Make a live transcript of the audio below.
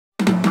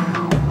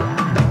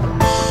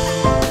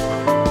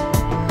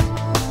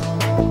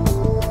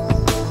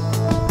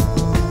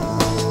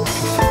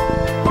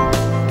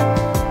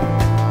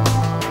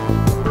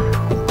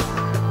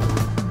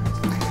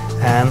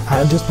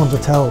I just want to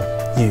tell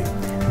you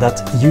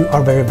that you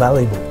are very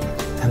valuable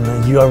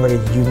and you are very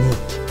unique.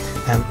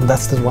 And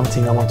that's the one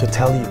thing I want to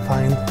tell you.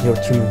 Find your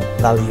true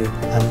value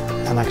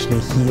and actually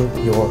heal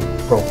your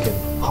broken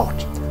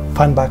heart.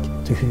 Find back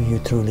to who you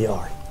truly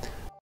are.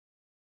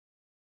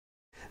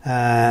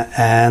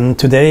 And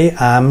today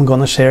I'm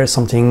gonna share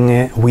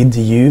something with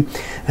you,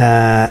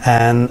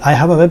 and I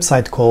have a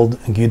website called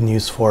Good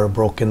News for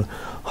Broken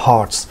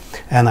Hearts,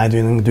 and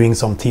I'm doing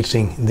some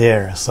teaching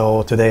there.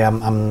 So today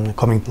I'm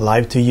coming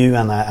live to you,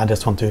 and I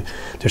just want to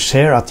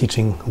share a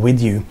teaching with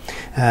you,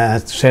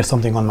 share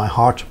something on my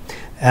heart.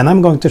 And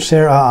I'm going to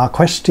share a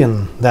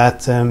question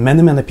that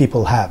many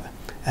people have,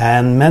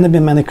 and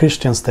many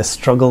Christians, they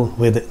struggle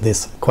with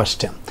this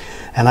question,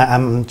 and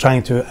I'm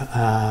trying to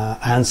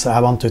answer. I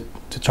want to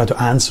try to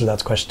answer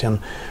that question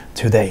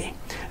today.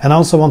 And I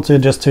also want to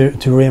just to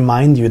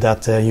remind you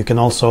that you can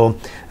also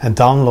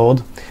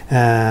download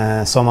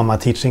some of my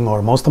teaching,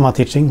 or most of my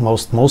teaching.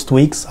 Most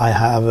weeks I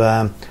have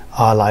a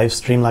live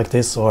stream like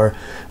this, or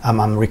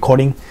I'm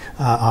recording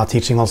our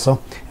teaching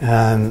also,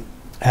 and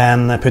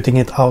putting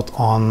it out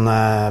on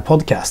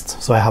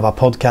podcast. So I have a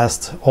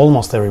podcast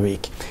almost every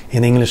week.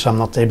 In English I'm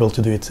not able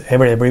to do it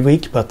every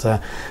week, but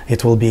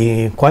it will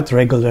be quite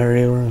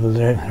regularly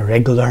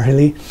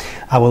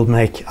I will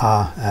make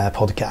a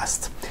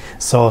podcast.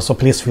 So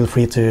please feel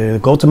free to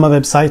go to my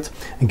website,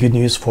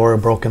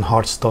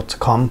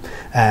 goodnewsforbrokenhearts.com,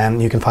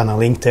 and you can find a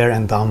link there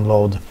and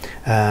download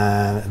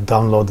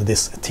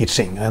this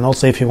teaching. And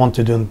also, if you want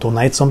to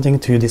donate something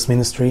to this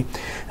ministry,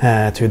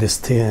 to this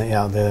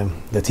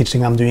the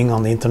teaching I'm doing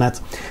on the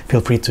internet, feel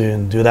free to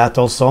do that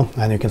also.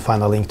 And you can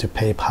find a link to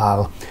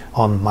PayPal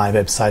on my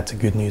website,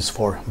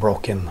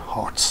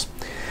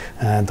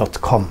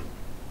 goodnewsforbrokenhearts.com.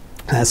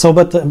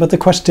 But the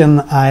question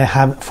I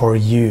have for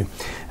you,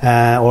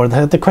 or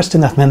the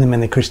question that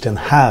many Christians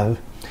have,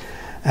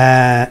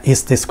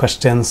 is this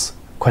question: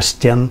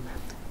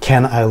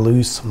 can I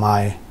lose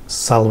my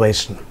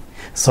salvation?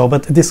 So,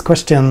 but this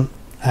question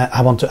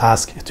I want to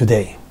ask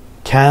today: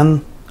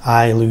 can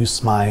I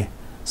lose my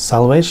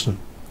salvation?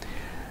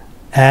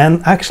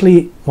 And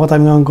actually, what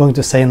I'm going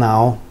to say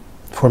now,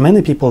 for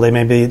many people,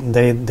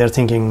 they're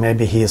thinking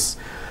maybe he's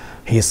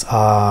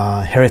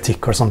a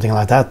heretic or something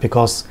like that,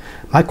 because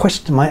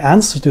my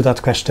answer to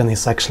that question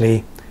is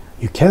actually,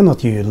 you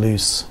cannot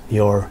lose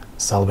your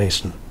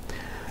salvation.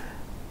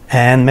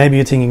 And maybe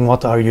you're thinking,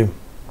 what are you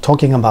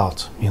talking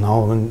about? You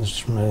know,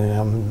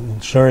 I'm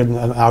sure,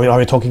 are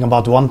you talking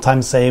about one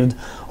time saved,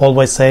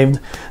 always saved,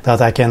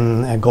 that I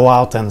can go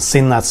out and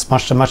sin as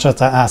much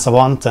as I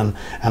want, and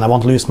I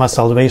won't lose my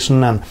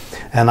salvation, and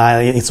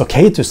it's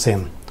okay to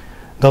sin?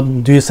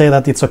 Do you say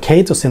that it's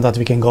okay to sin, that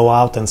we can go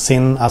out and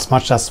sin as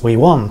much as we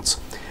want,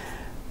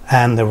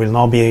 and there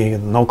will be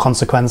no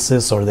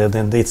consequences, or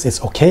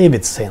it's okay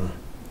with sin?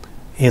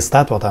 Is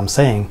that what I'm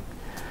saying?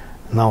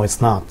 No,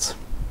 it's not.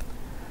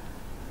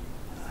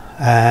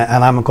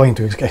 And I'm going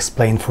to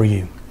explain for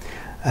you.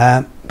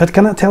 But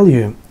can I tell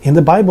you, in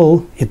the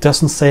Bible, it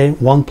doesn't say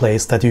one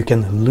place that you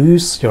can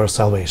lose your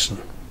salvation.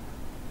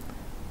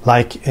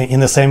 Like in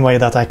the same way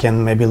that I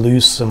can maybe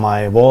lose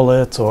my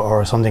wallet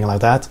or something like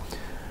that.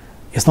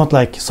 It's not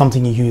like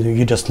something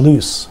you just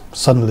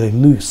suddenly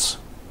lose.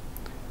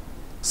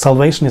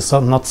 Salvation is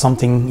not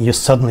something you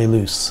suddenly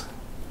lose.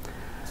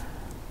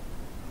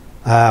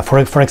 For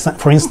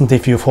instance,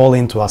 if you fall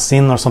into a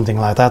sin or something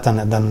like that,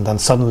 and then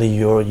suddenly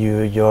you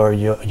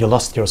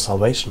lost your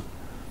salvation.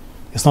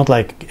 It's not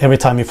like every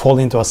time you fall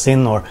into a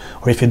sin, or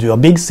if you do a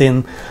big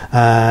sin,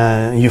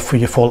 you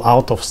fall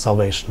out of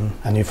salvation,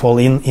 and you fall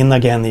in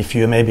again if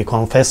you maybe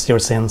confess your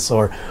sins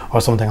or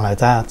something like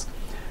that.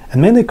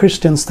 And many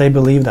Christians, they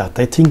believe that,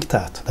 they think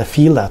that, they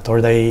feel that,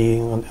 or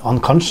they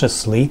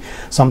unconsciously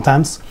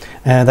sometimes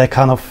they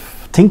kind of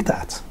think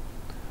that.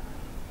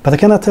 But I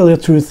cannot tell you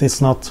the truth, it's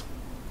not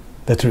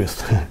the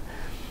truth.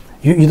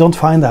 You don't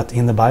find that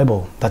in the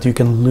Bible, that you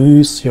can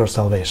lose your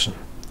salvation.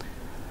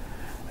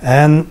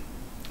 And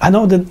I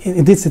know that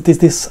this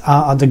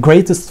the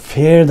greatest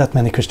fear that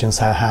many Christians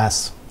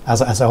has,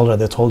 as I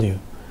already told you.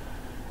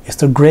 It's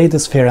the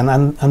greatest fear,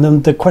 and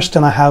then the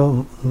question I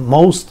have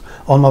most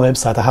on my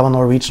website, I have a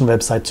Norwegian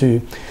website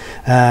too,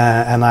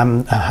 and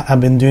I've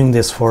been doing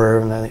this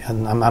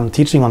and I'm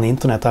teaching on the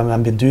internet.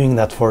 I've been doing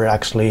that for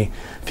actually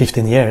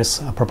 15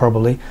 years,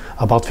 probably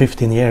about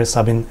 15 years.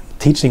 I've been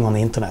teaching on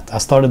the internet. I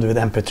started with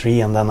MP3,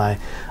 and then I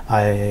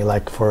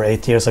like for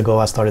 8 years ago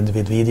I started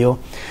with video,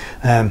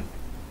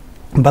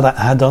 but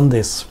I had done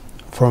this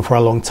for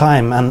a long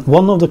time. And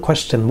one of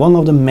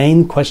the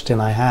main question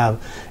I have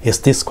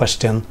is this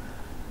question: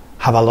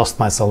 have I lost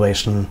my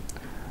salvation,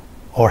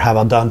 or have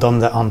I done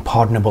the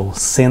unpardonable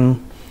sin,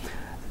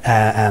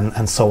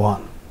 and so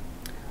on?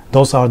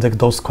 Those are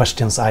those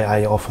questions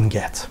I often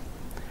get.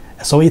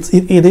 So it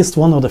is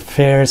one of the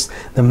fears,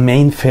 the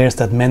main fears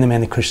that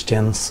many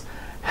Christians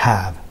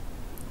have.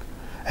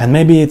 And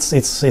maybe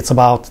it's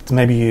about,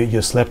 maybe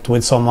you slept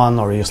with someone,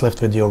 or you slept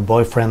with your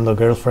boyfriend or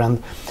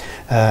girlfriend,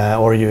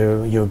 or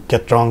you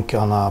get drunk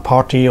on a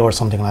party or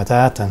something like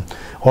that, and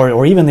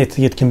or even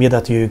it can be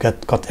that you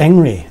got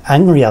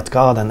angry at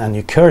God, and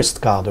you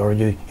cursed God, or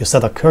you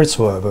said a curse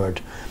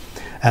word,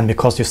 and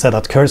because you said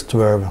that curse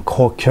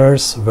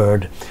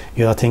word,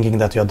 you are thinking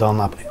that you have done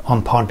an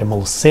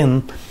unpardonable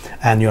sin,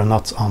 and you're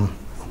not on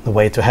the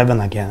way to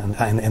heaven again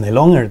any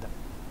longer.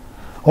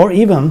 Or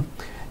even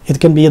it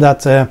can be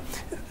that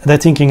they're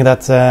thinking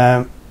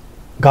that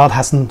God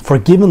hasn't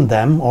forgiven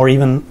them, or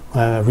even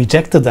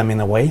rejected them in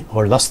a way,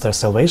 or lost their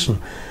salvation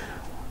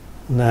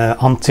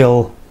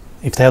until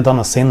if they have done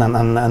a sin,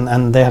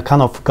 and they are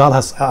kind of, God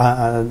has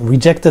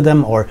rejected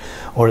them or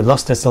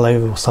lost their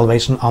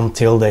salvation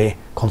until they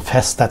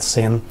confess that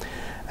sin,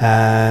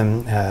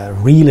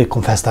 really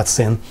confess that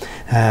sin,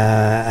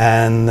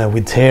 and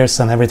with tears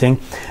and everything,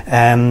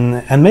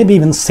 and maybe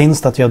even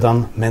sins that you have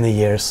done many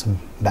years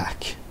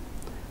back.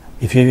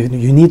 If you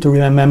need to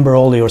remember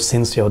all your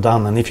sins you have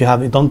done, and if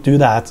you don't do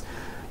that,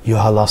 you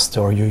are lost,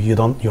 or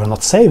you're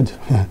not saved,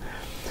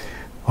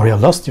 or you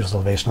have lost your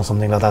salvation, or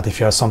something like that.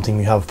 If you are something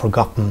you have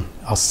forgotten,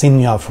 a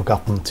sin you have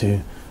forgotten to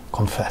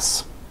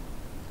confess.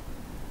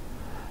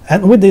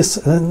 And with this,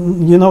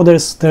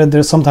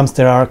 there's sometimes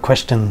there are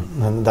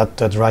questions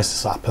that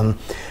rises up,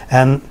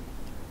 and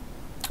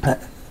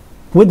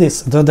with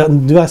this,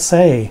 do I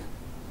say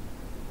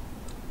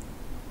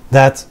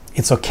that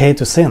it's okay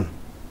to sin?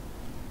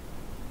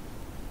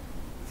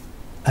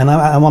 And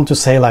I want to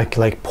say,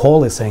 like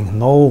Paul is saying,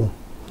 no,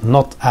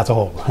 not at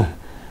all.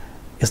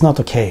 It's not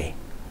okay.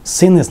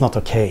 Sin is not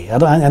okay.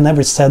 I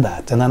never said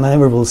that, and I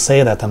never will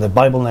say that, and the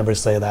Bible never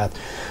say that.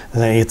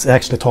 It's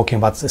actually talking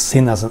about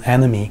sin as an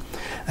enemy,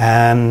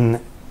 and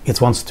it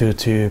wants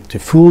to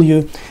fool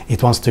you.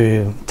 It wants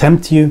to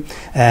tempt you,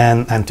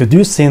 and to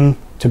do sin,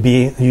 to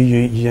be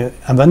you.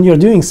 And when you're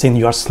doing sin,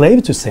 you are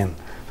slave to sin,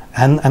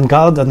 and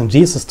God and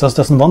Jesus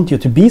doesn't want you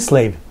to be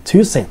slave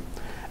to sin,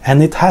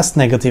 and it has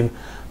negative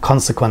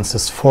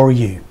consequences for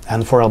you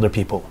and for other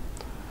people.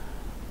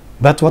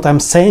 But what I'm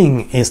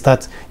saying is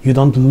that you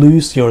don't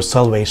lose your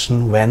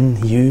salvation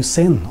when you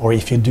sin, or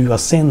if you do a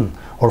sin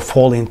or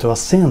fall into a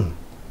sin.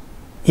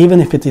 Even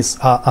if it is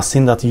a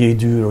sin that you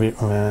do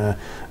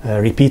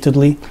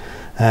repeatedly,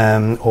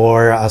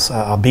 or as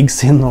a big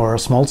sin or a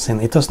small sin,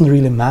 it doesn't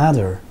really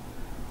matter.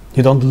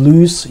 You don't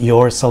lose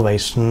your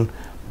salvation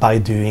by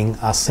doing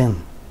a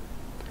sin.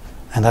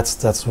 And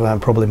that's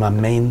probably my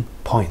main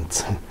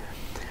point.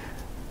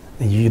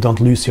 You don't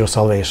lose your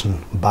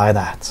salvation by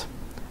that.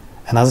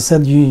 And as I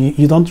said,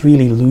 you don't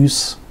really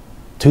lose.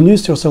 To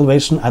lose your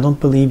salvation, I don't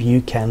believe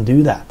you can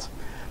do that.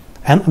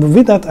 And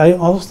with that, I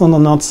also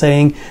am not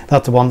saying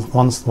that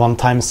one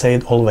time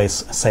saved,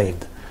 always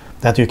saved.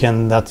 That you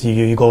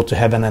go to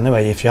heaven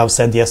anyway. If you have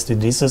said yes to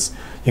Jesus,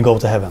 you go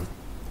to heaven.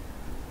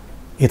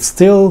 It's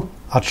still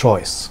a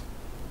choice.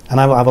 And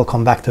I will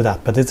come back to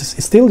that. But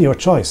it's still your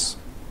choice.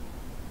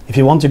 If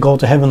you want to go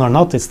to heaven or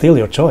not, it's still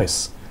your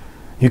choice.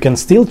 You can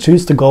still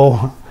choose to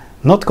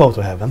not go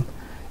to heaven.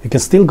 You can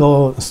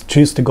still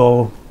choose to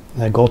go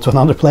to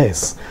another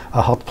place,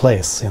 a hot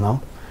place.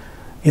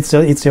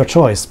 It's your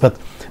choice.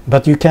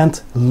 But you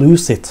can't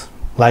lose it.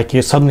 Like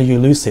you suddenly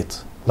lose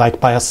it, like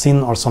by a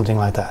sin or something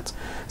like that.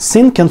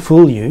 Sin can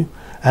fool you,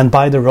 and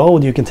by the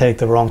road you can take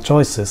the wrong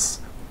choices.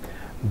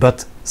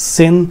 But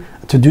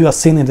to do a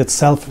sin in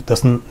itself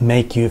doesn't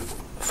make you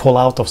fall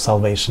out of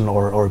salvation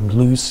or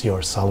lose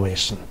your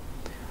salvation.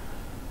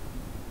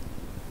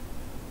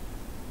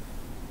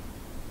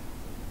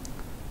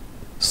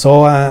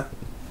 So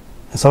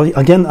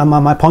again,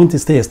 my point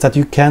is this, that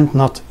you can't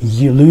not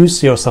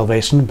lose your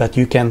salvation, but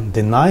you can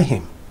deny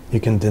Him. You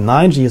can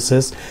deny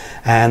Jesus,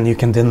 and you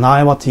can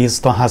deny what He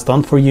has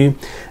done for you,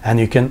 and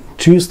you can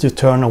choose to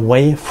turn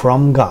away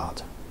from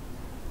God.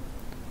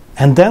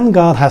 And then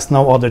God has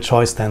no other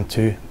choice than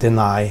to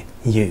deny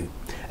you.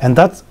 And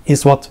that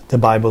is what the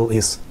Bible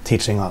is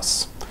teaching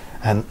us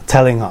and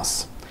telling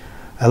us.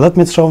 Let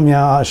me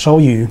show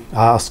you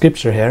a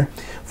scripture here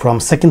from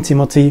 2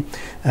 Timothy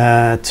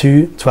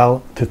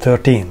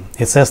 2:12-13.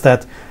 It says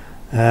that,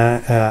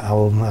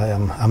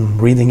 I'm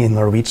reading in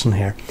Norwegian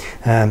here.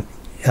 I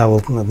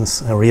will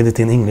read it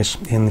in English,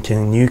 in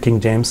New King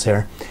James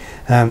here.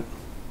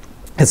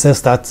 It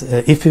says that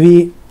if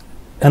we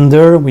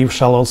endure, we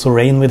shall also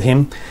reign with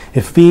Him.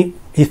 If we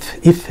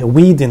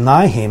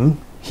deny Him,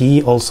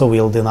 He also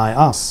will deny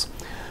us.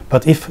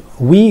 But if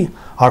we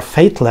are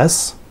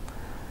faithless,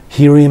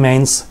 He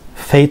remains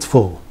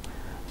faithful,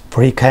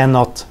 for He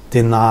cannot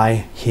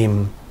deny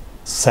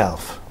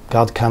Himself.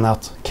 God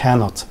cannot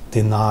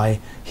deny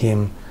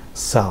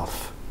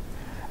Himself.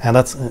 And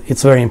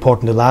it's very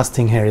important. The last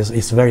thing here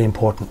is very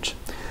important.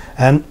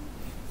 And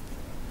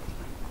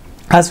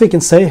as we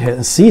can see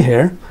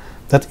here,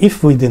 that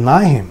if we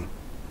deny Him,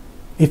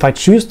 if I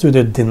choose to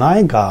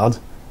deny God,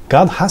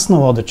 God has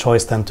no other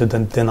choice than to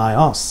deny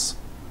us.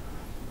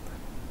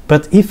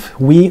 But if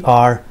we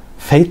are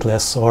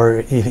faithless,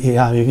 or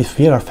if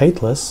we are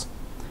faithless,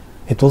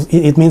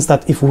 it means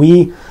that if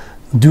we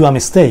do a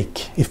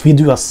mistake, if we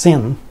do a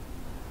sin,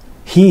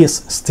 He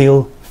is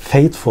still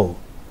faithful.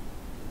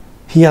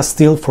 He has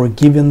still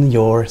forgiven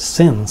your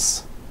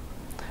sins.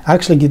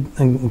 actually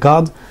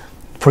God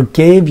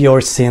forgave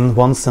your sin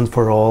once and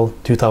for all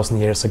 2,000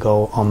 years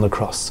ago on the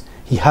cross.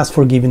 He has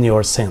forgiven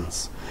your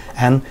sins,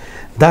 and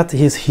that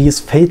is, He is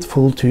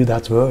faithful to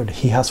that word.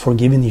 He has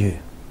forgiven you.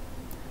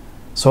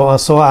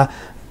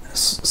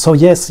 So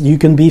yes, you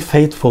can be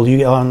faithful,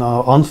 you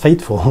are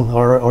unfaithful,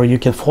 or you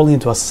can fall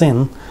into a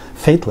sin,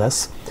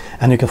 faithless,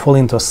 and you can fall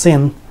into a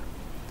sin,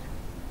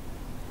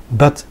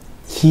 but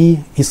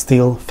He is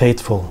still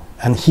faithful,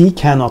 and He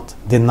cannot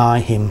deny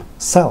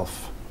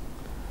Himself.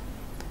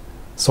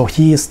 So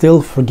He is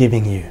still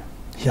forgiving you.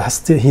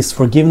 His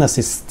forgiveness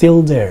is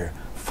still there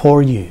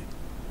for you.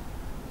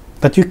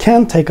 But you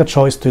can take a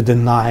choice to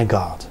deny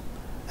God.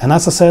 And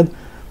as I said,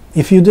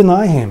 if you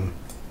deny Him,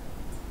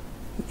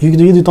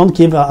 you don't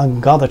give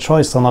God a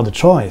choice, another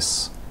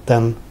choice,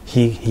 then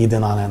He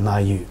deny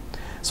you.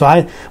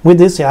 So with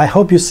this, I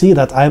hope you see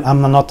that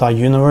I'm not a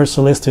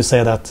universalist who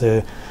say that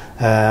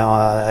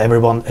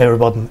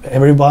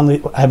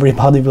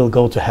everybody will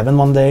go to heaven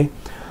one day.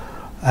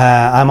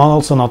 I'm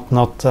also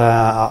not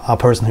a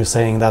person who's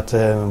saying that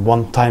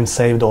one time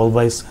saved,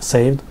 always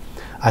saved.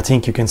 I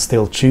think you can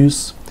still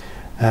choose.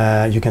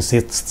 You can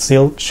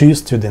still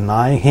choose to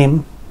deny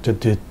Him,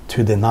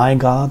 to deny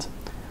God.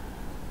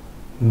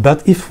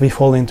 But if we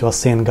fall into a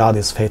sin, God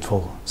is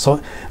faithful.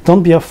 So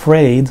don't be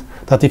afraid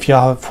that if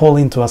you fall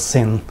into a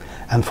sin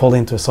and fall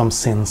into some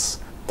sins,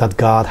 that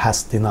God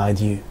has denied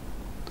you,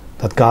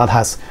 that God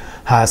has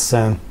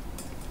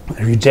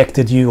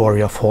rejected you, or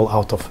you fall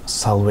out of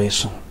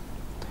salvation.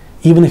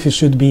 Even if it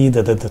should be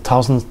the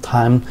 1000th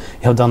time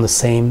you have done the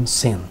same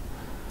sin,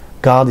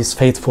 God is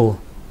faithful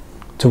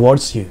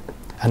towards you,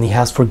 and He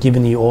has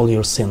forgiven you all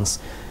your sins.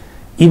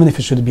 Even if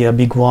it should be a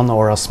big one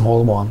or a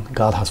small one,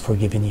 God has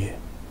forgiven you.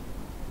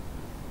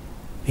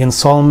 In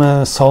Psalm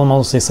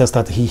also it says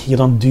that He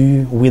don't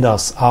do with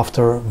us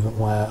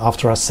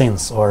after our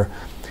sins, or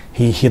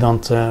He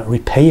don't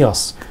repay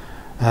us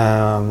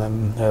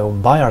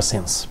by our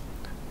sins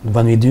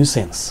when we do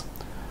sins,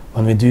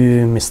 when we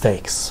do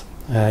mistakes.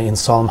 In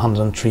Psalm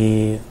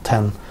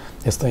 103:10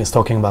 is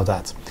talking about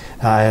that.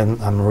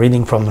 I'm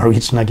reading from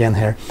Norwegian again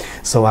here,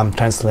 so I'm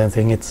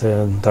translating it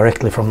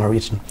directly from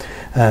Norwegian.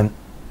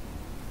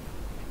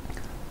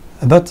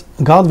 But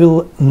God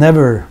will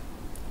never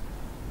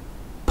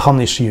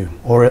punish you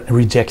or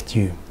reject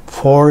you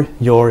for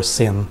your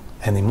sin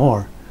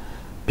anymore,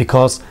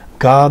 because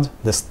God,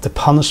 the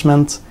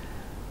punishment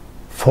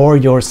for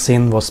your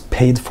sin was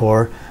paid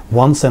for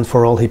once and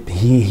for all.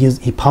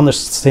 He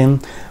punished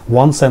sin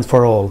once and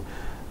for all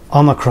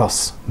on a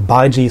cross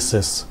by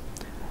Jesus,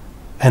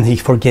 and He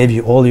forgave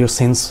you all your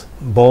sins,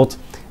 both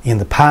in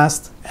the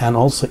past and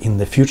also in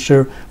the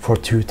future. For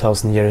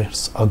 2,000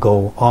 years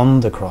ago on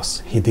the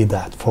cross, He did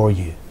that for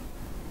you.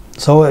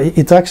 So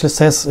it actually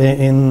says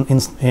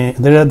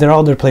there are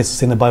other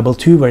places in the Bible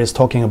too where it's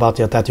talking about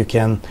that you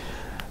can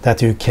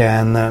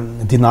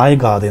deny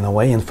God in a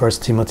way. In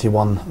 1 Timothy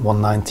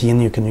 1:19,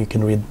 you can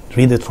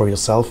read it for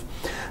yourself.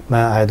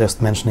 I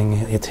just mentioning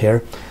it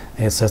here.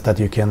 It says that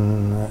you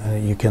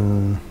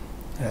can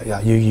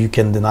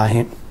deny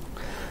Him,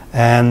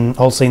 and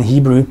also in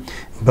Hebrew.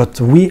 But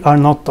we are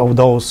not of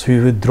those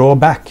who draw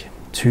back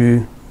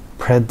to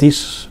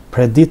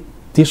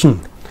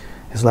perdition.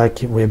 It's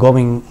like we're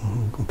going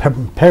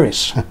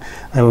perish.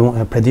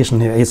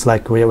 Perdition here, it's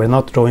like we're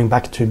not drawing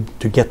back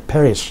to get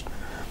perished,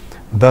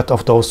 but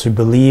of those who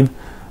believe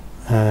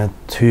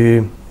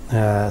to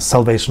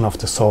salvation of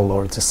the soul,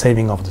 or the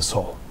saving of the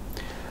soul.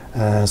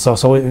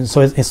 So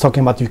it's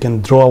talking about you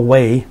can draw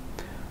away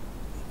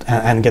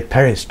and get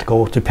perished,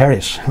 go to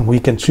perish. We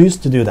can choose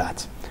to do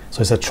that.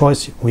 So it's a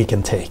choice we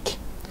can take.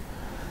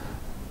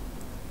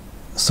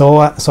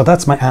 So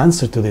that's my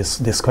answer to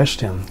this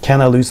question.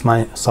 Can I lose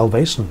my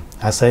salvation?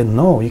 I say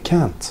no, you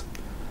can't.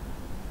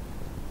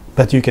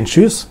 But you can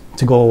choose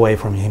to go away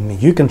from Him.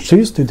 You can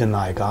choose to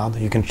deny God.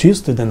 You can choose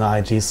to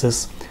deny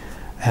Jesus,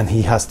 and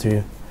He has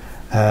to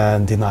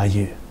deny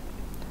you.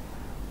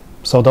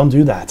 So don't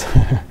do that.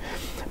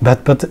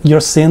 But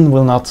your sin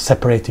will not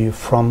separate you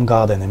from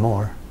God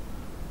anymore.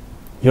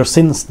 Your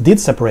sins did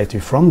separate you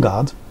from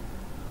God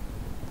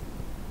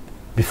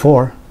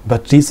before,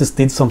 but Jesus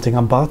did something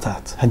about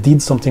that. He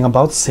did something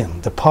about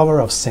sin, the power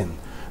of sin.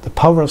 The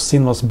power of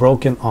sin was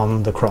broken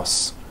on the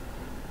cross.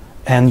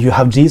 And you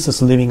have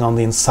Jesus living on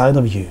the inside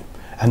of you.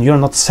 And you're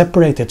not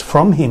separated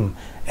from Him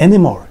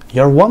anymore.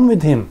 You're one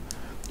with Him.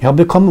 You have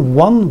become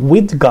one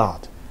with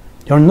God.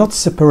 You're not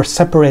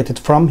separated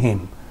from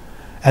Him.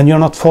 And you're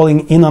not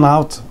falling in and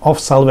out of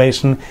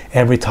salvation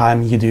every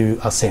time you do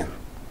a sin.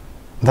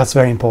 That's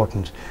very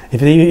important.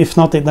 If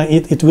not,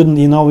 it wouldn't,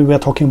 we were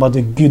talking about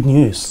the good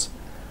news.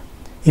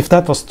 If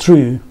that was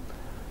true,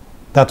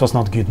 that was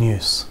not good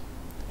news.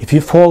 If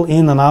you fall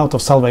in and out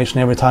of salvation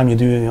every time you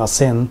do a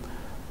sin,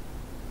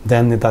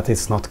 then that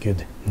is not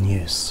good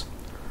news.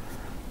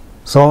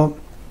 So,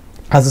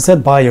 as I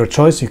said, by your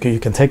choice, you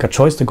can take a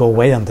choice to go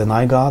away and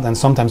deny God, and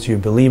sometimes you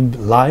believe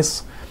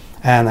lies,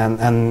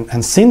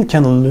 and sin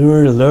can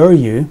lure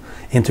you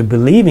into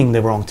believing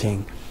the wrong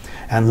thing,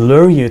 and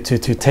lure you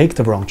to take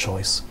the wrong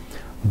choice.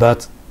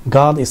 But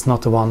God is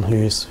not the one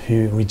who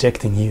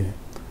rejecting you.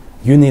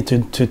 You need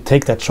to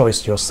take that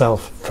choice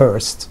yourself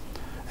first,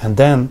 and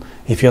then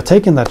if you're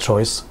taking that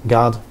choice,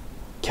 God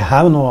can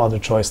have no other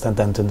choice than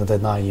to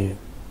deny you.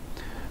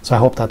 So I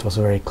hope that was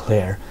very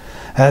clear.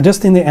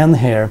 Just in the end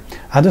here,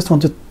 I just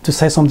wanted to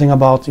say something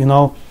about, you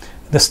know,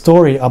 the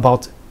story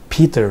about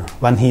Peter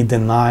when he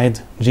denied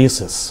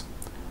Jesus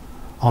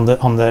on the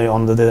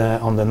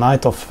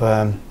night of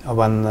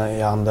on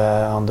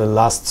the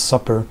Last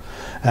Supper,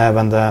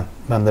 when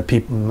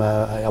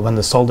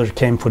the soldier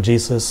came for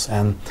Jesus,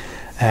 and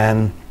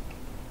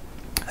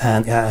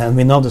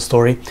we know the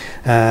story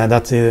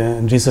that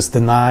Jesus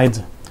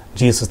denied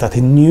Jesus, that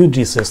he knew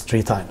Jesus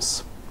 3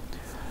 times.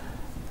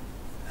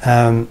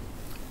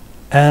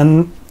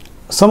 And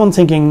someone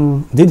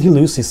thinking, did he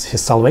lose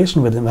his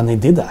salvation with him when he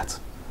did that?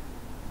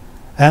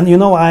 And you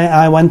know,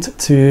 I went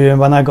to,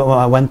 when I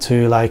went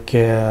to like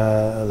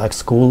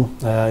school.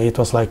 It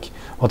was like,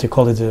 what you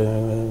call it?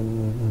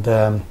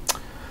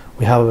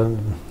 We have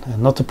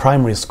not the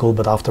primary school,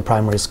 but after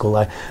primary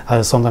school.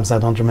 Sometimes I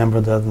don't remember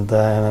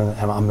the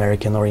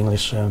American or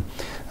English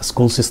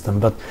school system,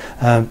 but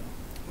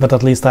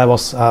at least I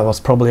was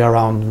probably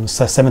around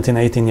 17,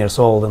 18 years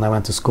old, and I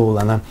went to school,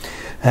 and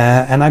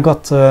I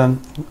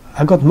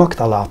got mocked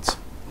a lot.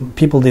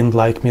 People didn't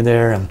like me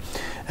there,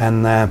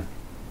 and I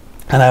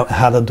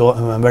had a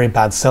very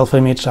bad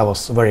self-image. I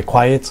was a very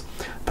quiet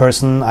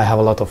person. I have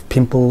a lot of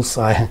pimples.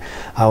 I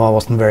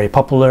wasn't very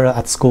popular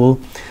at school,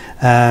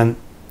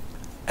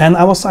 and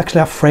I was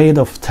actually afraid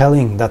of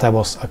telling that I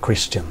was a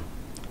Christian.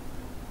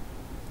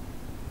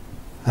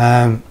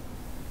 In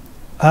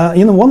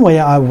one way,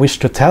 I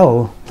wished to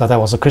tell that I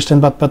was a Christian,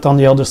 but on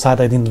the other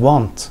side, I didn't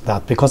want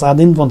that, because I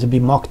didn't want to be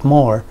mocked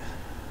more,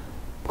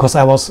 because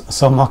I was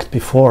so mocked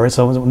before.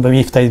 So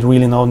if they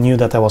really knew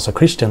that I was a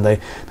Christian, they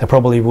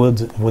probably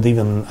would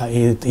even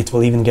it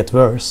will even get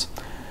worse.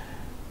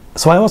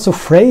 So I was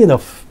afraid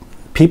of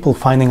people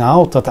finding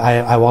out that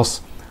I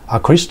was a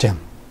Christian.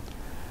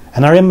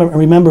 And I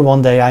remember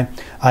one day I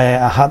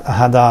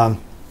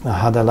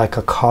had like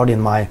a card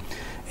in my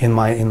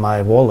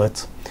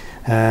wallet.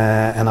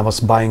 And I was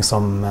buying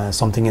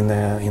something in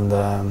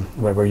the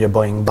where you're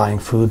buying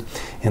food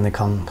in the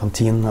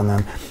canteen,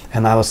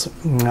 and I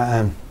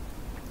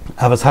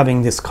was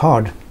having this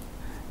card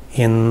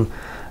in,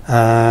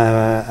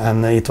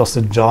 and it was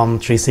the John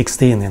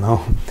 3:16, you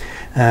know,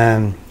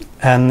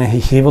 and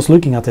he was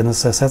looking at it and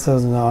said,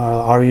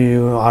 "Are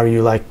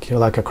you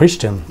like a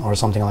Christian or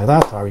something like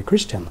that? Are you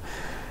Christian?"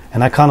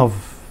 And I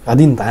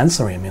didn't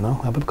answer him, you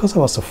know, because I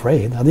was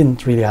afraid. I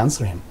didn't really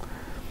answer him.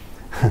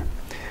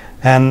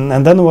 And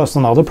then there was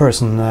another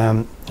person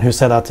who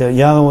said that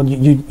yeah,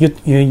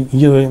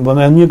 you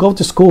when you go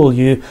to school,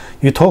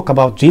 you talk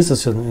about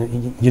Jesus.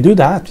 You do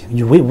that.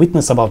 You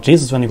witness about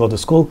Jesus when you go to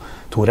school.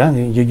 Tore,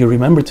 you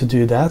remember to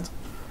do that.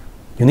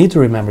 You need to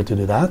remember to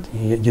do that.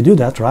 You do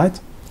that, right?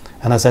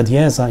 And I said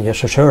yes,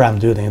 sure, I'm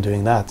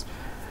doing that.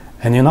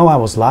 And you know, I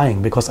was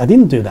lying, because I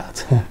didn't do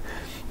that.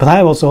 But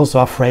I was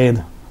also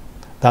afraid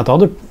that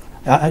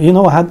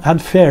I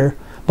had fear,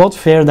 both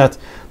fear that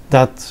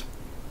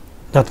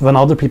when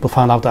other people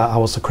found out that I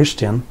was a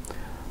Christian,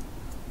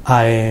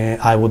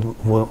 I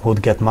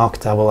would get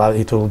mocked.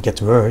 It will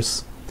get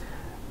worse.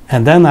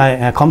 And then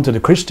I come to the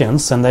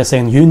Christians, and they're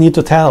saying, you need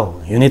to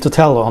tell in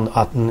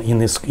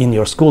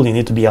your school. You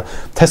need to be a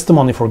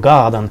testimony for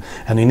God,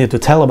 and you need to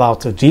tell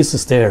about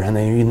Jesus there. And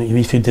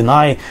if you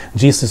deny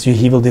Jesus,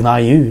 he will deny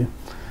you.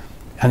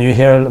 And you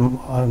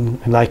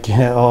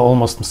hear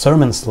almost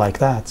sermons like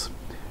that.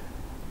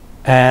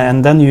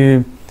 And then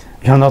you're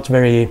not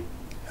very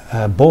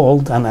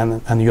bold,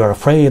 and you're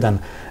afraid, and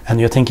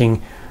you're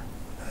thinking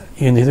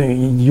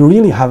you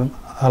really have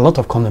a lot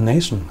of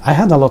condemnation. I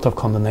had a lot of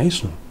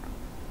condemnation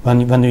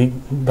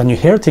when you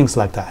hear things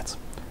like that,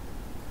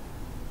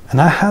 and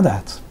I had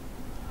that.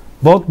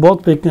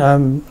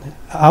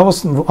 I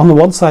was on the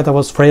one side, I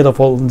was afraid of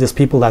all these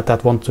people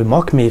that want to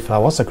mock me if I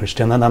was a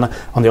Christian, and then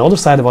on the other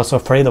side, I was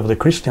afraid of the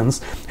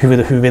Christians who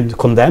would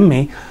condemn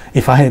me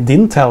if I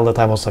didn't tell that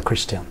I was a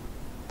Christian.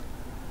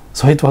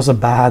 So it was a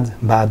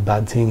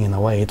bad thing in a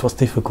way. It was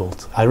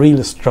difficult. I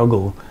really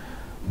struggled,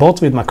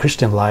 both with my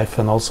Christian life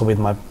and also with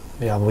my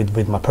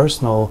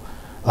personal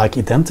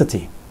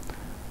identity.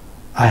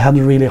 I had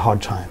a really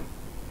hard time.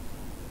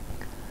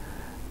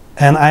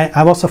 And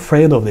I was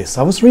afraid of this.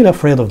 I was really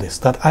afraid of this,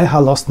 that I had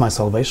lost my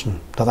salvation,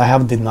 that I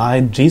have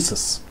denied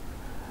Jesus.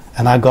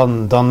 And I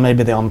done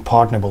maybe the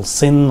unpardonable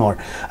sin, or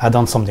I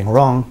done something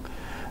wrong,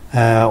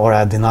 or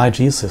I denied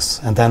Jesus,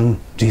 and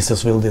then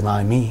Jesus will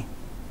deny me.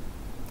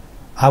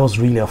 I was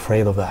really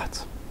afraid of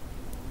that.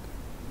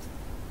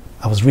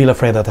 I was really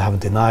afraid that I have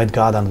denied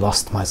God and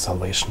lost my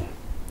salvation.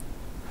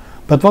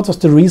 But what was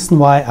the reason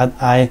why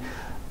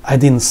I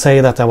didn't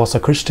say that I was a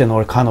Christian,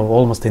 or kind of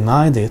almost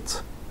denied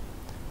it?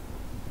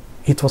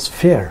 It was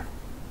fear.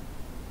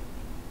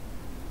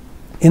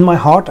 In my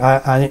heart,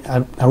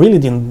 I really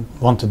didn't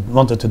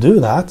wanted to do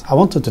that. I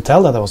wanted to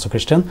tell that I was a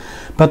Christian,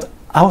 but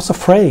I was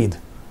afraid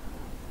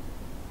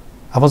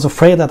I was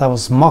afraid that I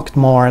was mocked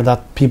more,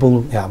 that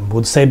people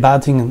would say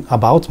bad things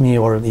about me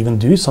or even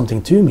do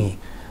something to me.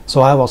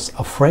 So I was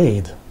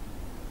afraid.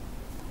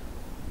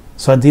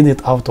 So I did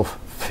it out of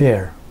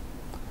fear.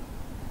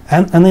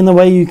 And in a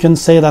way you can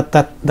say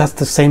that's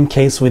the same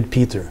case with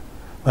Peter.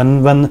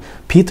 When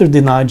Peter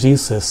denied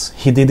Jesus,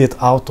 he did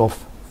it out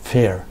of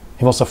fear.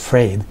 He was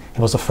afraid.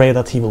 He was afraid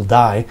that he will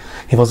die.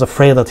 He was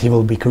afraid that he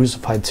will be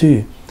crucified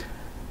too.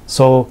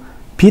 So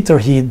Peter,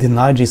 he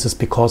denied Jesus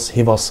because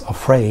he was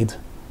afraid.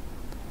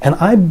 And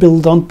I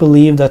don't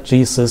believe that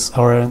Jesus,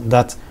 or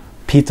that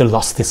Peter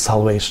lost his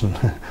salvation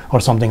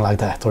or something like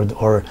that,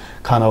 or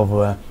kind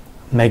of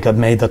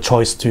made a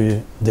choice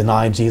to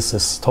deny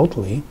Jesus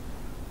totally.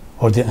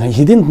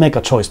 He didn't make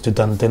a choice to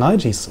deny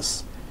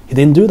Jesus. He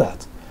didn't do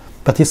that.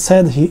 But he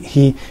said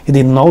he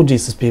didn't know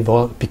Jesus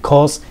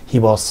because he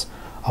was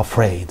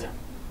afraid.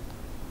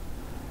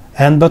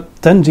 But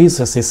then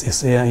Jesus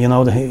is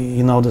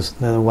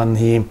when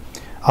he,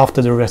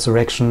 after the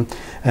resurrection,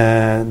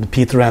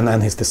 Peter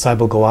and his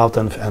disciple go out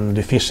and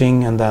do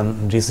fishing, and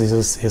then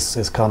Jesus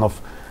is kind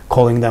of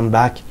calling them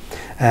back,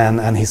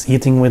 and he's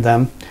eating with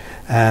them.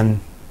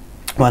 And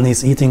when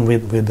he's eating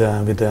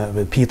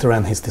with Peter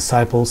and his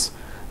disciples,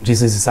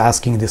 Jesus is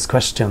asking this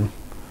question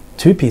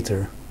to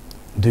Peter: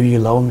 do you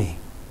love me?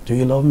 Do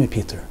you love me,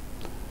 Peter?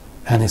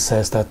 And he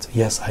says that,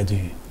 yes, I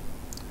do.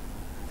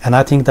 And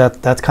I think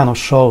that kind of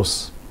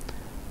shows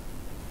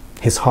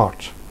his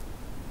heart.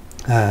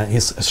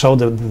 Showed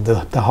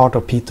the heart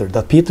of Peter,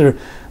 that Peter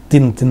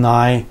didn't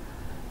deny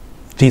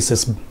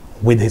Jesus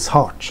with his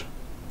heart.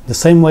 The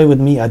same way with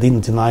me, I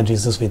didn't deny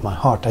Jesus with my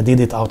heart. I did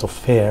it out of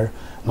fear,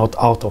 not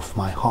out of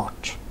my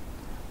heart.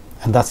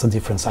 And that's the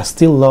difference. I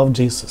still love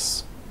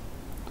Jesus.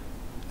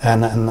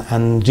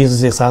 And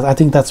Jesus is, I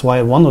think that's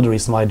why, one of the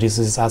reasons why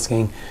Jesus is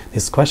asking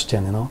this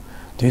question,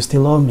 do you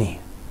still love me?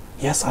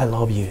 Yes, I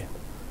love you.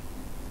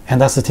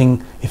 And that's the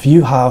thing, if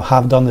you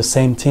have done the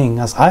same thing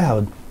as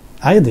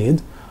I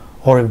did,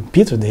 or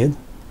Peter did,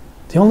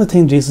 the only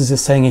thing Jesus is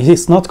saying,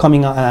 he's not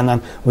coming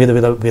and with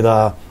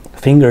a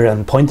finger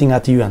and pointing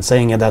at you and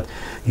saying that,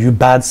 you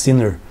bad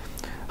sinner,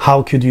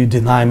 how could you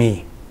deny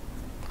me?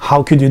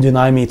 How could you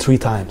deny me 3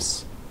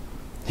 times?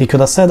 He could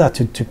have said that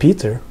to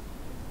Peter.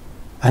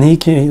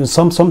 And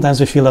sometimes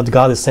we feel that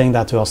God is saying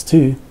that to us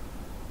too,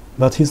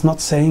 but he's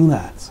not saying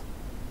that.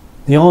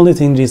 The only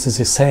thing Jesus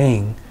is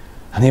saying,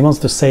 and he wants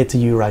to say to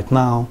you right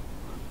now,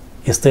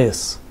 is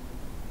this: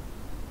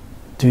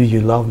 do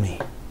you love me?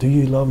 Do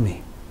you love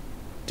me?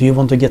 Do you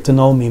want to get to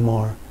know me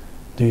more?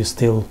 Do you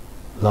still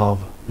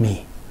love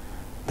me?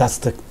 That's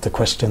the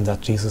question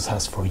that Jesus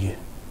has for you.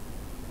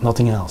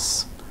 Nothing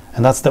else.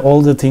 And that's the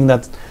only thing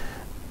that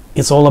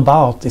it's all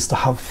about, is to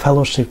have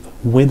fellowship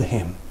with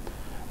him.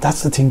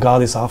 That's the thing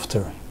God is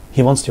after.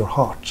 He wants your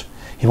heart.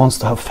 He wants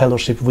to have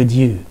fellowship with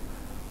you.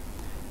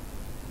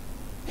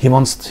 He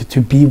wants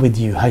to be with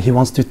you. He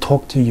wants to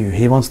talk to you.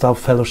 He wants to have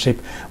fellowship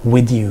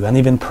with you. And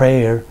even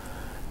prayer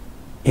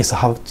is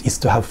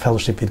to have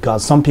fellowship with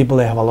God. Some people,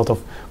 they have a lot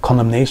of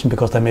condemnation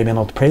because they maybe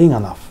not praying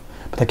enough.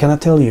 But I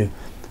cannot tell you,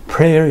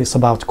 prayer is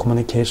about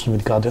communication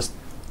with God. Just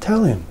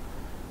tell him.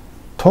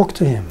 Talk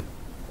to him.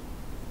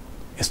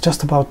 It's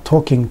just about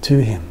talking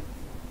to him.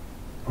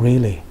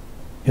 Really.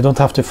 You don't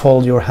have to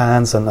fold your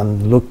hands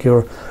and look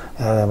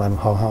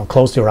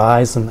close your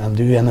eyes and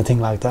do anything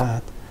like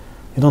that.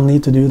 You don't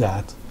need to do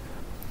that.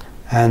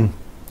 And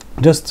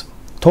just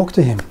talk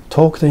to him.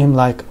 Talk to him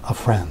like a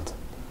friend.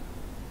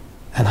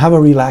 And have a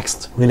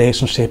relaxed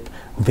relationship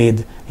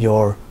with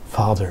your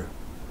Father,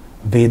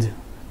 with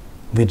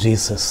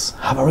Jesus.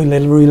 Have a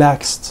little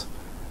relaxed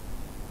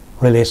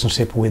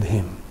relationship with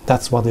him.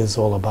 That's what it's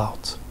all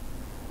about.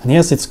 And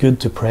yes, it's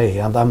good to pray,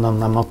 and I'm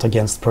not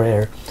against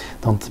prayer,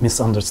 don't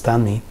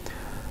misunderstand me.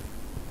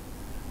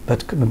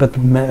 But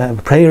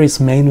prayer is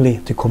mainly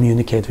to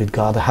communicate with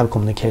God, to have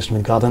communication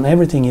with God, and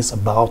everything is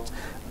about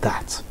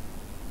that.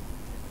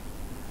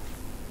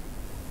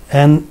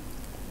 And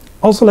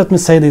also let me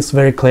say this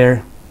very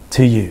clear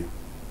to you.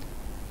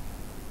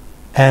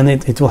 And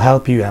it will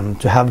help you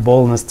to have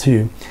boldness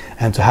too,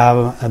 and to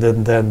have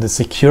the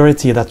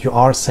security that you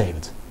are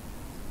saved.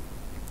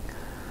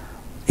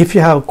 If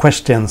you have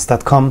questions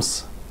that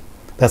comes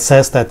that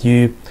says that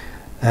you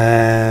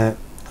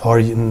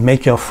or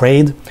make you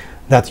afraid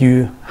that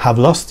you have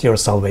lost your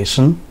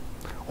salvation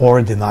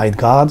or denied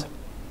God,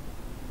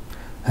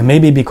 and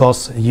maybe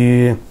because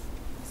you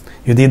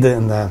did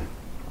a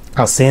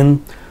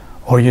sin,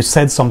 or you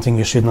said something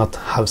you should not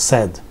have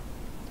said.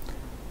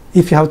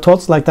 If you have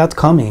thoughts like that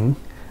coming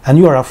and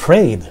you are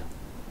afraid,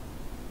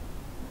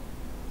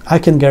 I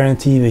can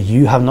guarantee that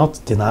you have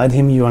not denied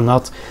him, you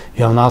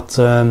have not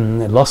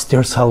lost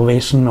your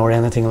salvation or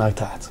anything like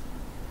that.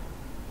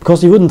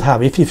 Because you wouldn't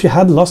have, if you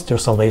had lost your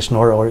salvation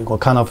or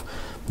kind of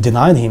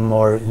denied him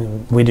or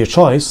with your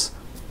choice,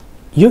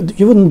 you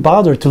wouldn't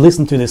bother to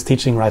listen to this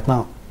teaching right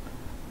now.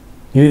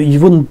 You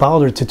wouldn't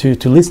bother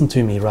to listen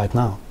to me right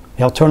now.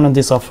 You have turned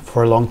this off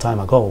for a long time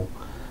ago.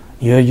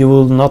 You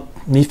will not,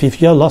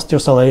 if you have lost your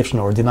salvation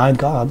or denied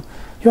God,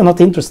 you are not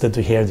interested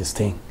to hear this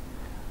thing.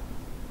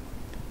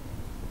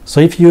 So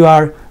if you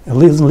are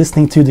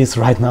listening to this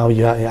right now,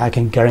 I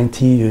can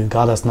guarantee you,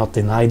 God has not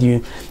denied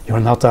you. You're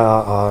not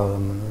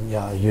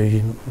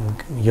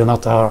you're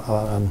not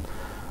a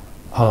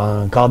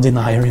God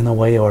denier in a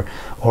way, or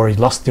you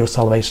lost your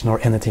salvation or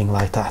anything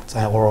like that,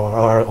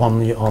 or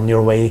on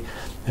your way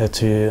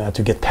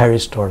to get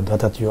perished, or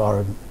that you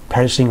are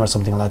perishing or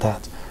something like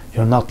that.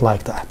 You're not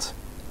like that.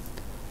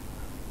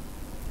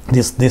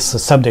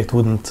 This subject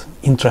wouldn't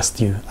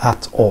interest you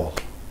at all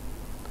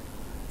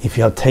if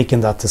you had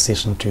taken that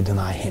decision to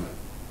deny Him.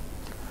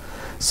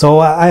 So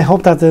I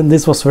hope that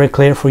this was very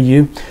clear for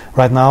you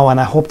right now, and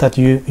I hope that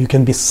you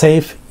can be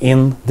safe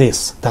in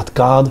this, that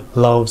God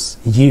loves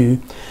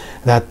you,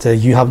 that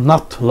you have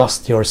not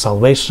lost your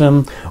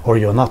salvation, or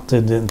you're not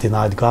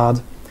denied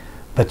God,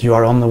 but you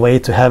are on the way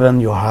to heaven.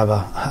 You have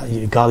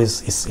God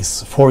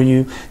is for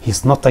you.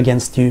 He's not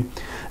against you,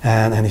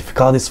 and if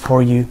God is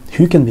for you,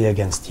 who can be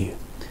against you?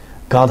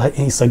 God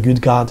is a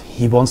good God.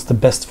 He wants the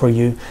best for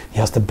you. He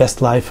has the best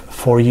life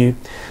for you,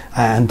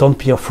 and don't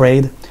be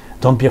afraid.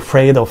 Don't be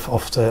afraid of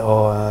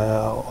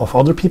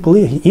other people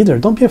either.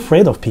 Don't be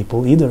afraid of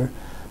people either,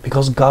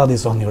 because God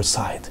is on your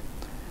side.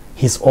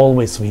 He's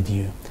always with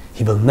you.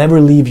 He will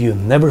never leave you,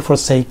 never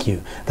forsake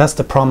you. That's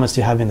the promise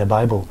you have in the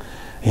Bible.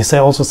 He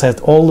also said,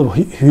 all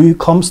who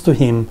comes to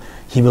Him,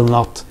 He will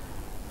not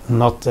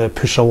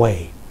push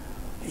away.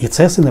 It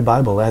says in the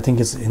Bible, I think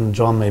it's in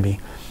John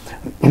maybe,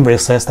 where it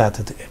says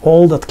that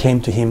all that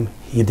came to Him,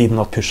 He did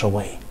not push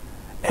away.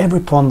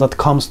 Everyone that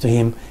comes to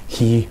Him,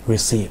 He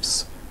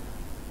receives.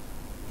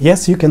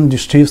 Yes, you can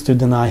choose to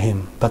deny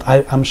Him, but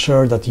I'm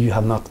sure that you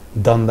have not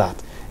done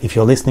that. If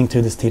you're listening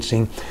to this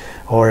teaching,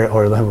 or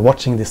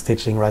watching this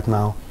teaching right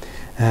now,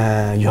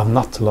 you have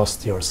not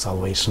lost your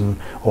salvation,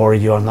 or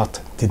you are not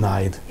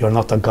denied. You're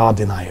not a God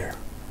denier,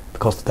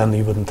 because then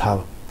you wouldn't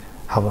have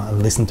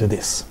listened to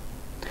this.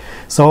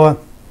 So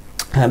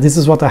this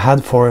is what I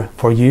had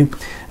for you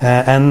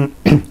and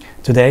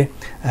today.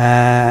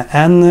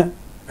 And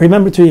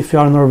remember to, if you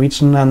are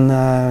Norwegian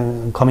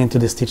and come into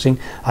this teaching,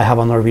 I have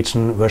a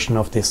Norwegian version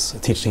of this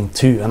teaching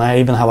too, and I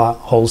even have a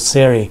whole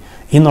series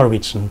in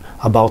Norwegian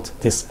about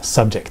this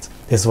subject.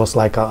 This was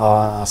like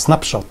a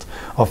snapshot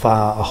of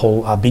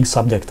a big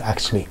subject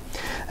actually.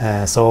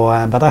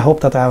 But I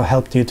hope that I have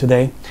helped you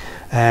today,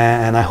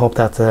 and I hope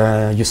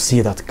that you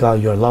see that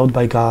God, you're loved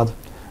by God.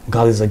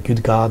 God is a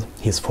good God.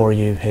 He's for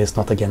you. He is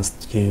not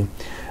against you.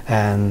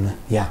 And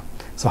yeah.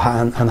 So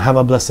and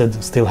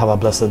still have a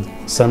blessed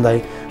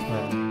Sunday.